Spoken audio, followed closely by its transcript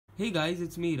Hey guys,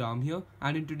 it's me Ram here,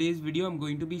 and in today's video I'm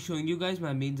going to be showing you guys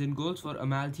my mains and goals for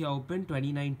Amalthea Open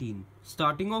 2019.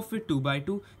 Starting off with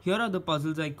 2x2, here are the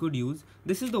puzzles I could use.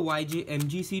 This is the YJ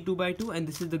MGC 2x2 and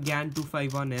this is the GAN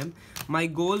 251M. My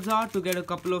goals are to get a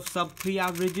couple of sub 3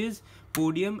 averages,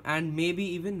 podium and maybe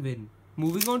even win.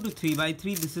 Moving on to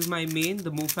 3x3, this is my main,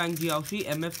 the Mofang Jiaoshi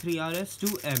MF3RS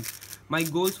 2M. My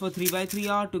goals for 3x3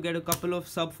 are to get a couple of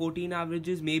sub 14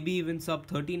 averages, maybe even sub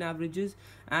 13 averages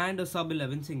and a sub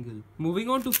 11 single. Moving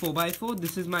on to 4x4,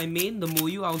 this is my main, the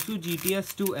Moyu Aosu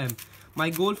GTS 2M. My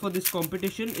goal for this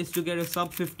competition is to get a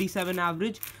sub 57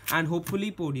 average and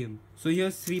hopefully podium. So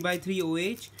here's 3x3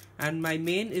 OH and my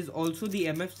main is also the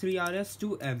MF3RS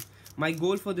 2M. My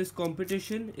goal for this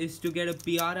competition is to get a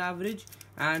PR average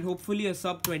and hopefully a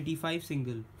sub 25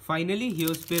 single. Finally,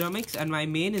 here's Pyramix and my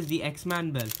main is the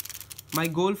X-Man Bell. My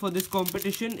goal for this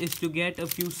competition is to get a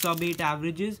few sub 8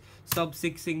 averages, sub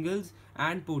 6 singles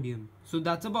and podium. So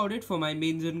that's about it for my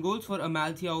mains and goals for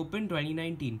Amalthea Open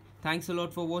 2019. Thanks a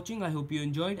lot for watching. I hope you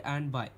enjoyed and bye.